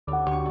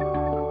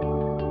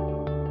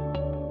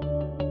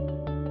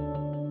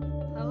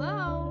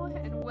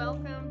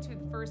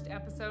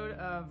episode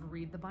of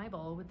Read the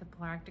Bible with the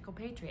Practical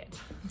Patriot.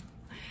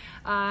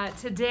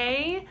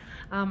 Today,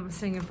 I'm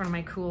sitting in front of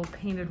my cool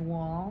painted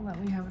wall that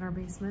we have in our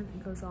basement.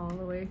 It goes all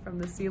the way from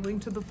the ceiling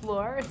to the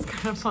floor. It's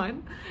kind of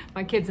fun.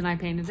 My kids and I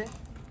painted it.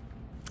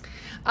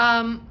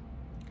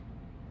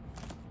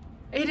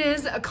 It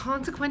is a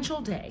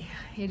consequential day.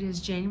 It is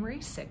January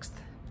 6th,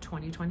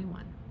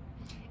 2021.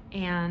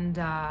 And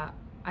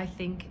I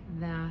think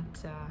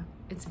that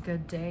it's a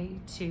good day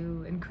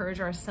to encourage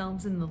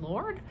ourselves in the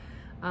Lord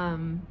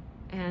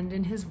and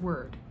in His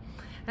Word.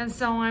 And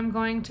so I'm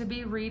going to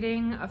be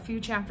reading a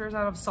few chapters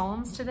out of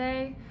Psalms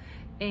today,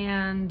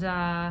 and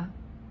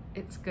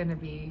it's going to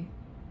be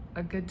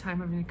a good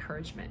time of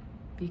encouragement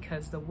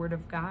because the Word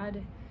of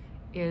God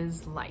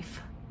is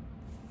life.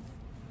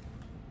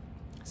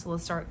 So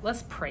let's start.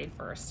 Let's pray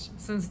first,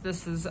 since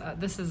this is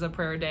a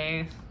prayer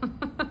day.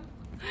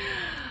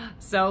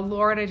 So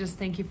Lord, I just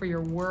thank you for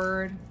your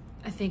Word.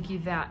 I thank you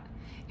that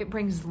it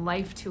brings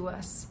life to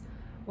us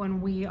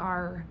when we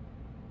are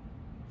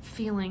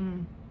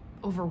feeling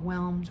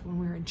overwhelmed, when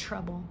we're in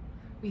trouble.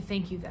 We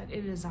thank you that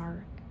it is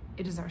our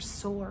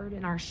sword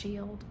and our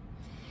shield.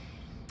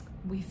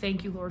 We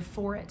thank you, Lord,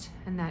 for it,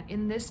 and that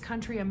in this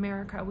country,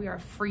 America, we are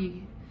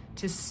free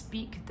to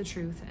speak the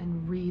truth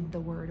and read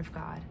the Word of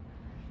God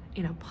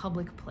in a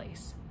public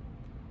place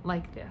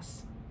like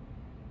this.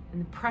 In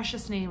the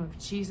precious name of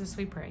Jesus,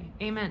 we pray.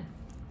 Amen.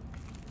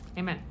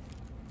 Amen.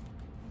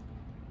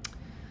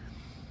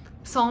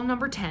 Psalm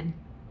number 10,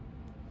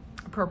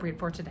 appropriate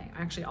for today.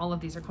 Actually, all of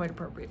these are quite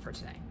appropriate for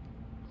today.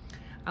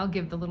 I'll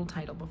give the little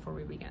title before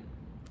we begin.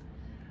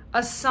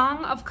 A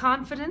song of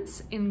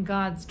confidence in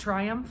God's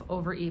triumph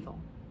over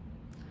evil.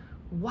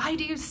 Why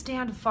do you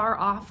stand far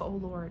off, O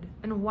Lord?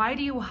 And why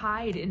do you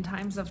hide in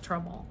times of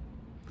trouble?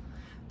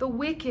 The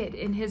wicked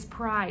in his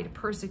pride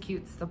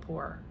persecutes the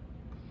poor.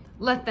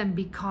 Let them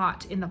be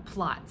caught in the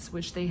plots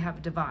which they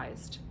have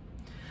devised.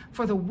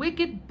 For the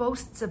wicked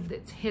boasts of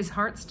his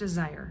heart's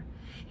desire,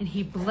 and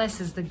he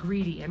blesses the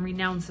greedy and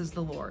renounces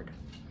the Lord.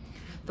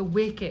 The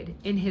wicked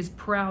in his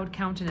proud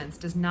countenance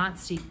does not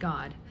seek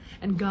God,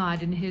 and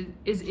God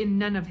is in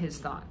none of his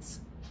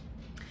thoughts.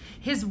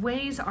 His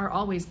ways are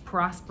always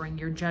prospering.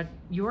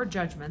 Your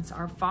judgments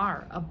are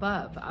far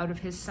above out of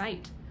his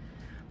sight.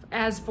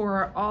 As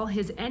for all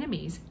his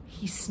enemies,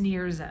 he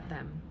sneers at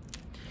them.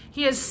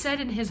 He has said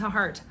in his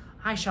heart,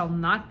 I shall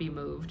not be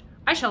moved.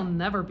 I shall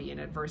never be in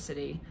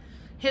adversity.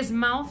 His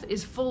mouth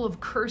is full of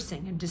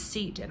cursing and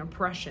deceit and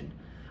oppression.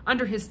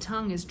 Under his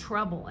tongue is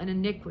trouble and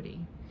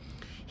iniquity.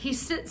 He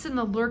sits in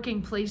the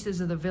lurking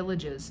places of the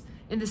villages.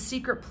 In the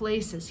secret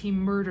places he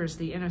murders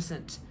the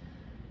innocent.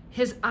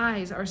 His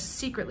eyes are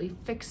secretly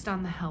fixed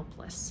on the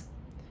helpless.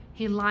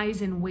 He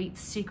lies in wait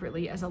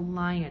secretly as a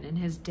lion in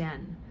his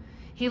den.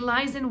 He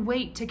lies in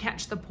wait to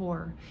catch the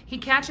poor. He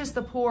catches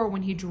the poor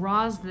when he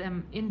draws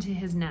them into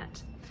his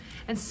net.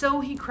 And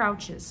so he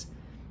crouches.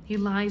 He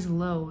lies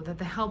low that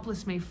the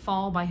helpless may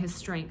fall by his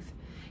strength.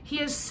 He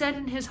has said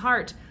in his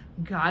heart,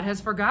 God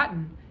has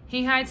forgotten.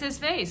 He hides his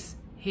face.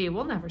 He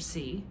will never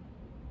see.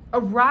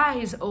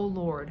 Arise, O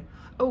Lord.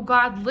 O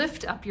God,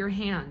 lift up your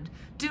hand.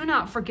 Do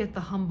not forget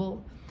the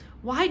humble.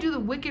 Why do the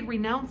wicked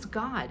renounce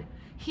God?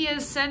 He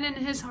has said in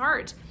his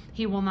heart,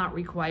 he will not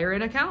require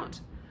an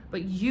account.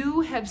 But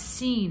you have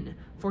seen,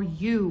 for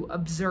you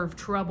observe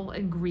trouble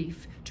and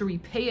grief to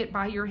repay it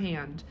by your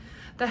hand.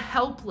 The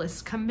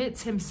helpless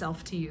commits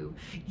himself to you.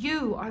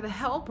 You are the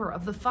helper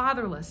of the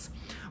fatherless.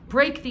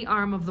 Break the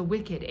arm of the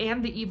wicked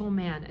and the evil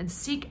man, and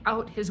seek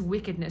out his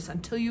wickedness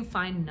until you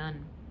find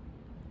none.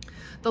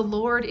 The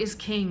Lord is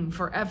king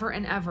forever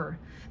and ever.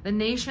 The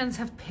nations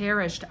have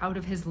perished out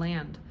of his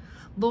land.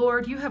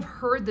 Lord, you have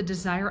heard the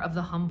desire of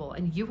the humble,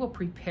 and you will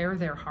prepare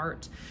their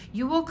heart.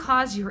 You will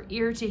cause your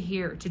ear to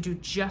hear, to do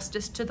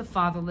justice to the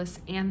fatherless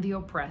and the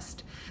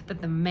oppressed,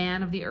 that the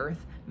man of the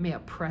earth may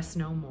oppress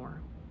no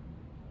more.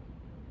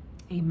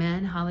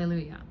 Amen.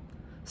 Hallelujah.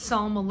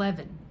 Psalm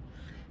 11.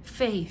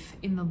 Faith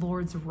in the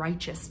Lord's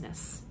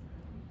righteousness.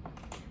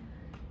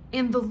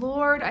 In the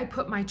Lord I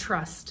put my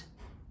trust.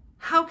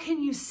 How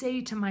can you say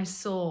to my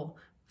soul,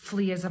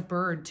 flee as a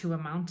bird to a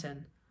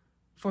mountain?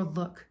 For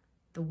look,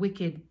 the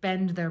wicked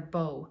bend their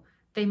bow.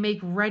 They make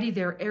ready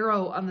their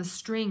arrow on the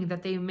string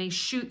that they may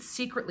shoot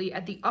secretly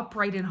at the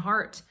upright in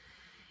heart.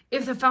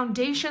 If the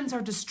foundations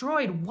are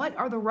destroyed, what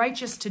are the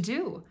righteous to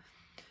do?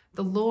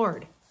 The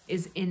Lord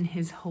is in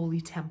his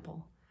holy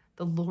temple.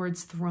 The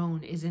Lord's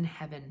throne is in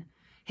heaven.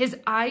 His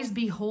eyes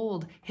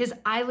behold, his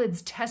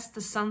eyelids test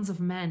the sons of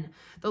men.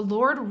 The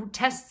Lord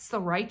tests the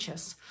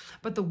righteous,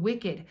 but the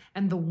wicked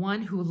and the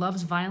one who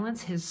loves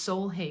violence his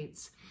soul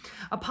hates.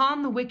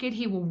 Upon the wicked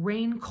he will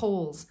rain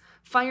coals.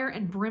 Fire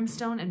and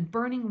brimstone and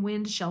burning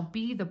wind shall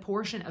be the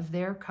portion of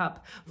their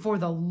cup. For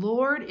the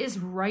Lord is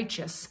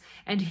righteous,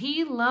 and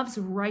he loves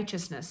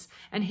righteousness,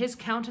 and his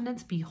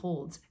countenance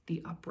beholds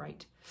the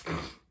upright.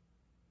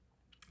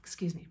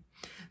 Excuse me.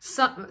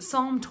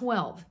 Psalm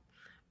 12,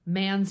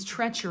 man's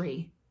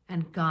treachery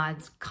and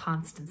God's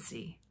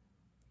constancy.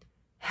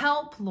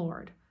 Help,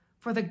 Lord,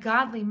 for the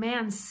godly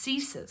man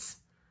ceases.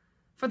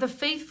 For the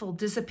faithful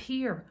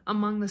disappear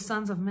among the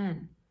sons of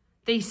men.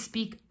 They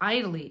speak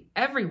idly,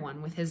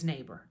 everyone with his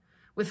neighbor.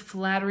 With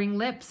flattering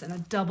lips and a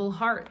double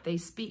heart they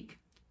speak.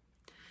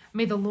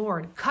 May the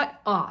Lord cut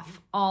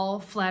off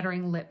all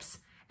flattering lips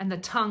and the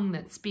tongue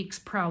that speaks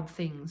proud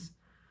things.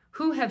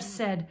 Who have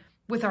said,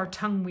 with our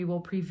tongue we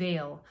will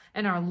prevail,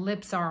 and our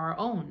lips are our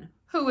own?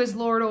 Who is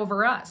Lord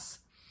over us?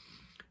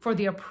 For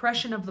the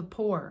oppression of the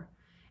poor,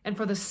 and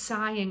for the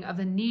sighing of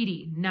the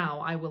needy, now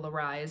I will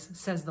arise,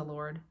 says the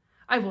Lord.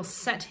 I will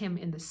set him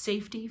in the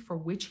safety for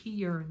which he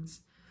yearns.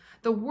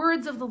 The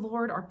words of the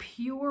Lord are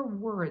pure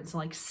words,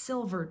 like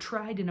silver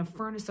tried in a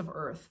furnace of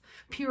earth,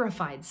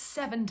 purified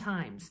 7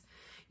 times.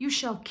 You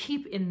shall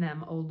keep in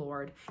them, O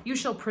Lord. You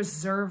shall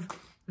preserve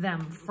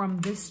them from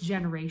this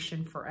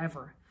generation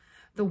forever.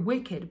 The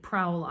wicked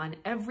prowl on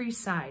every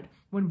side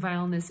when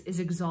vileness is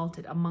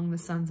exalted among the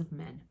sons of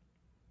men.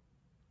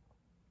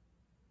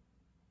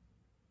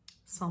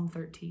 Psalm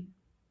 13.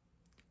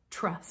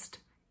 Trust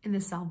in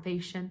the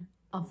salvation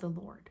of the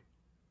Lord.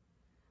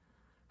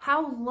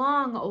 How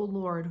long, O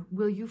Lord,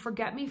 will you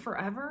forget me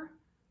forever?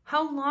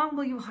 How long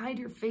will you hide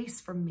your face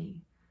from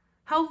me?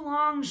 How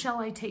long shall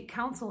I take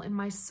counsel in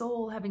my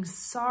soul, having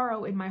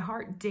sorrow in my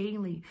heart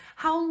daily?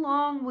 How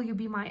long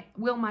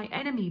will my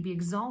enemy be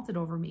exalted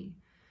over me?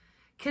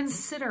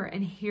 Consider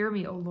and hear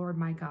me, O Lord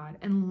my God,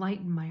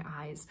 enlighten my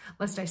eyes,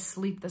 lest I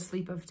sleep the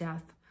sleep of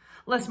death.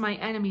 Lest my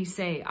enemies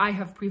say, I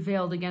have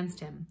prevailed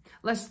against him.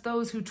 Lest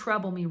those who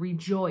trouble me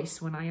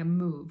rejoice when I am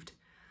moved.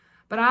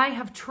 But I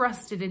have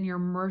trusted in your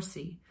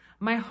mercy.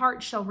 My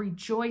heart shall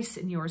rejoice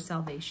in your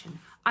salvation.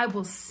 I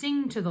will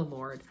sing to the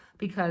Lord,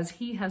 because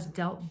he has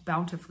dealt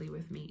bountifully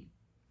with me.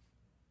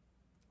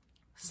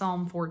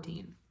 Psalm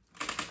 14.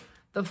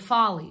 The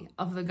folly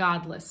of the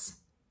godless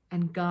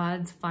and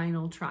God's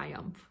final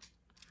triumph.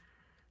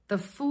 The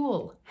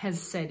fool has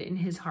said in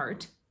his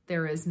heart,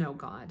 there is no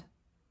God.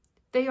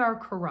 They are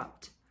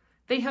corrupt.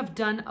 They have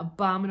done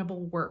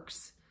abominable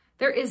works.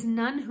 There is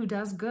none who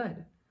does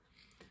good.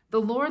 The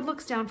Lord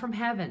looks down from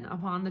heaven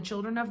upon the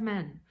children of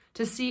men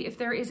to see if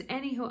there is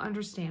any who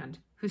understand,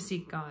 who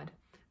seek God.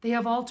 They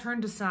have all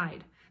turned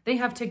aside. They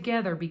have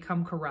together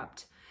become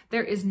corrupt.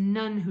 There is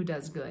none who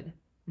does good.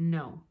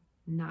 No,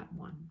 not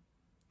one.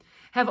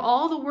 Have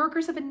all the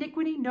workers of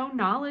iniquity no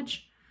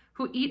knowledge,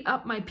 who eat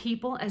up my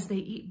people as they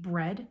eat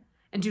bread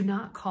and do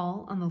not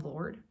call on the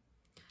Lord?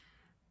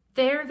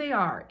 There they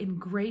are in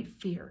great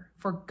fear,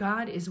 for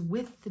God is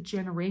with the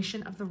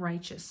generation of the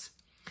righteous.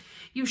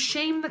 You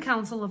shame the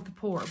counsel of the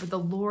poor, but the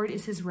Lord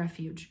is his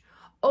refuge.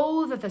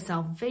 Oh, that the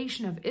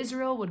salvation of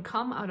Israel would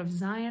come out of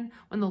Zion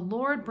when the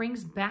Lord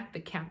brings back the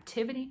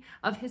captivity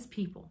of his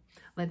people.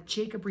 Let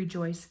Jacob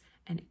rejoice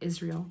and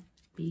Israel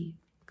be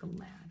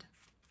glad.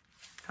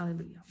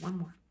 Hallelujah. One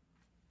more.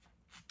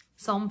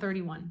 Psalm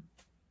 31.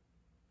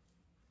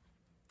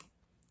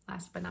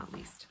 Last but not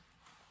least.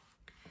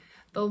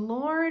 The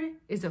Lord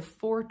is a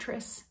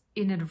fortress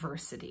in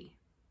adversity.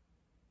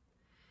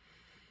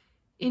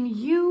 In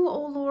you,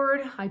 O Lord,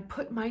 I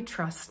put my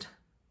trust.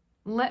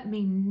 Let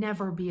me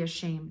never be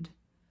ashamed.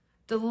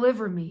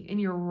 Deliver me in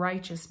your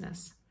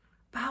righteousness.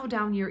 Bow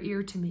down your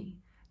ear to me.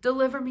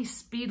 Deliver me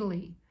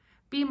speedily.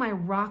 Be my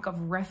rock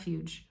of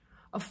refuge,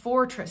 a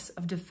fortress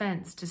of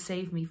defense to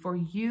save me, for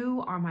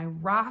you are my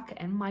rock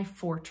and my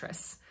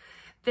fortress.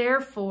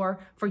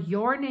 Therefore, for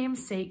your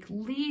name's sake,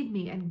 lead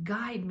me and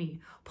guide me.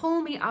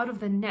 Pull me out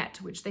of the net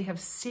which they have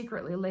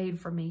secretly laid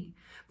for me.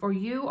 For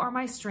you are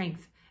my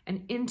strength,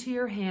 and into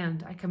your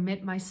hand I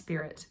commit my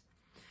spirit.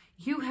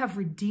 You have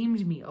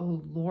redeemed me,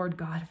 O Lord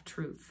God of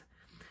truth.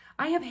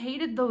 I have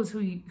hated those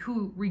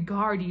who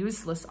regard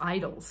useless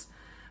idols,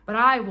 but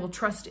I will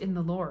trust in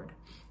the Lord.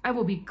 I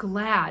will be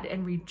glad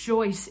and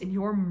rejoice in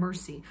your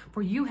mercy,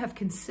 for you have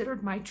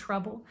considered my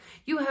trouble.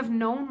 You have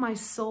known my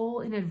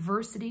soul in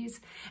adversities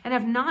and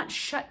have not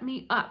shut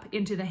me up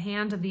into the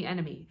hand of the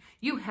enemy.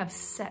 You have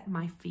set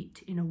my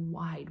feet in a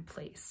wide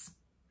place.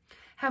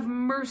 Have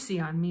mercy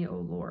on me, O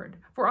Lord,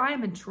 for I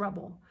am in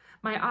trouble.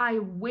 My eye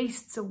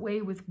wastes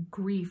away with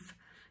grief.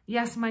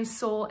 Yes, my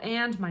soul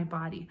and my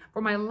body,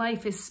 for my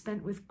life is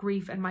spent with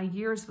grief and my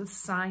years with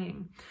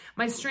sighing.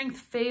 My strength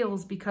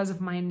fails because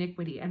of my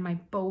iniquity, and my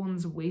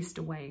bones waste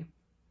away.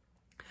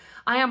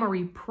 I am a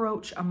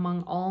reproach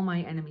among all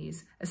my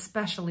enemies,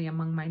 especially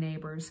among my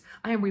neighbors.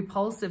 I am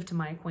repulsive to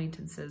my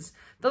acquaintances.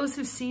 Those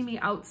who see me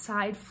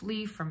outside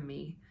flee from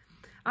me.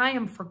 I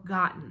am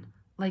forgotten,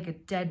 like a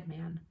dead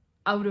man,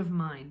 out of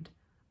mind.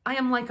 I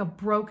am like a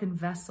broken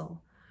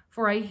vessel,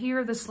 for I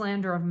hear the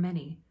slander of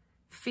many.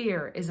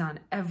 Fear is on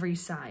every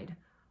side.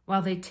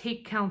 While they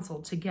take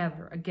counsel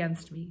together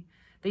against me,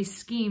 they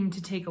scheme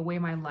to take away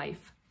my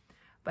life.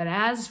 But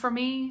as for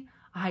me,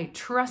 I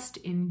trust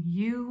in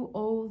you,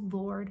 O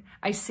Lord.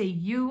 I say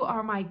you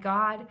are my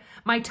God.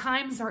 My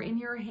times are in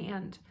your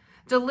hand.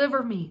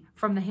 Deliver me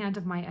from the hand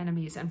of my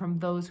enemies and from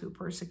those who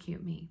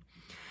persecute me.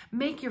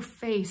 Make your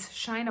face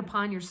shine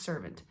upon your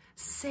servant.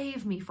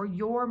 Save me for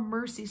your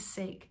mercy's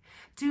sake.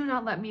 Do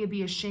not let me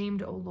be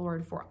ashamed, O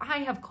Lord, for I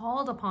have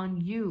called upon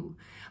you.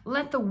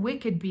 Let the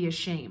wicked be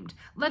ashamed.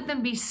 Let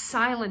them be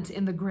silent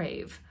in the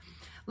grave.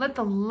 Let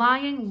the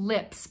lying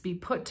lips be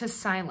put to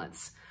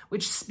silence,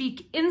 which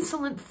speak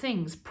insolent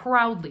things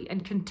proudly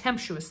and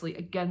contemptuously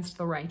against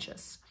the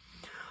righteous.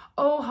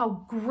 Oh,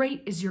 how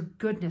great is your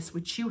goodness,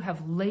 which you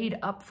have laid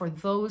up for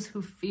those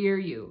who fear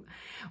you,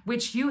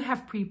 which you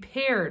have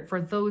prepared for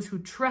those who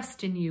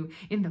trust in you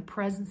in the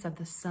presence of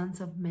the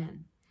sons of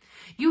men.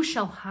 You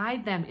shall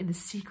hide them in the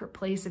secret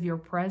place of your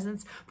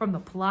presence from the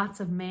plots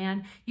of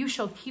man. You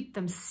shall keep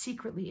them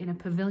secretly in a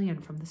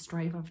pavilion from the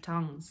strife of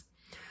tongues.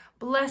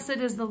 Blessed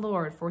is the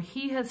Lord, for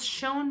he has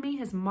shown me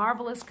his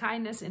marvelous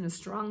kindness in a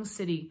strong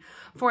city.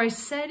 For I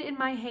said in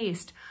my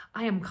haste,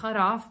 I am cut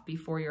off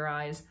before your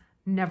eyes.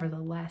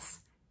 Nevertheless,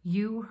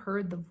 you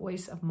heard the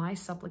voice of my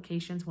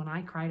supplications when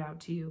I cried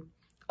out to you.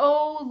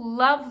 Oh,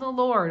 love the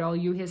Lord, all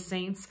you his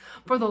saints,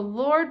 for the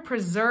Lord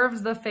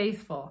preserves the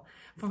faithful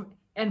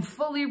and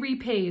fully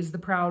repays the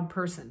proud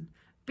person.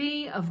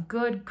 Be of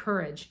good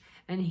courage,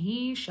 and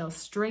he shall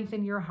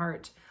strengthen your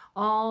heart,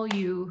 all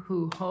you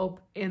who hope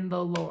in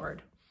the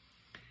Lord.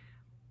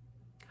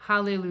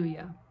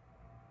 Hallelujah.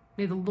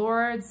 May the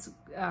Lord's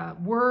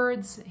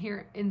words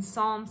here in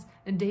Psalms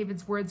and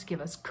David's words give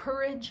us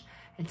courage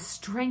and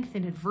strength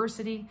in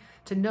adversity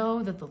to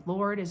know that the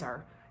Lord is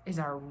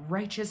our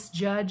righteous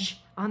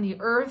judge on the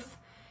earth,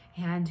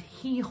 and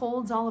he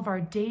holds all of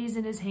our days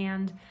in his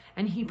hand,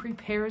 and he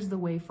prepares the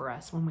way for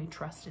us when we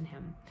trust in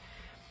him.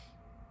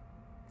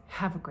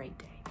 Have a great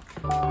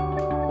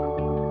day.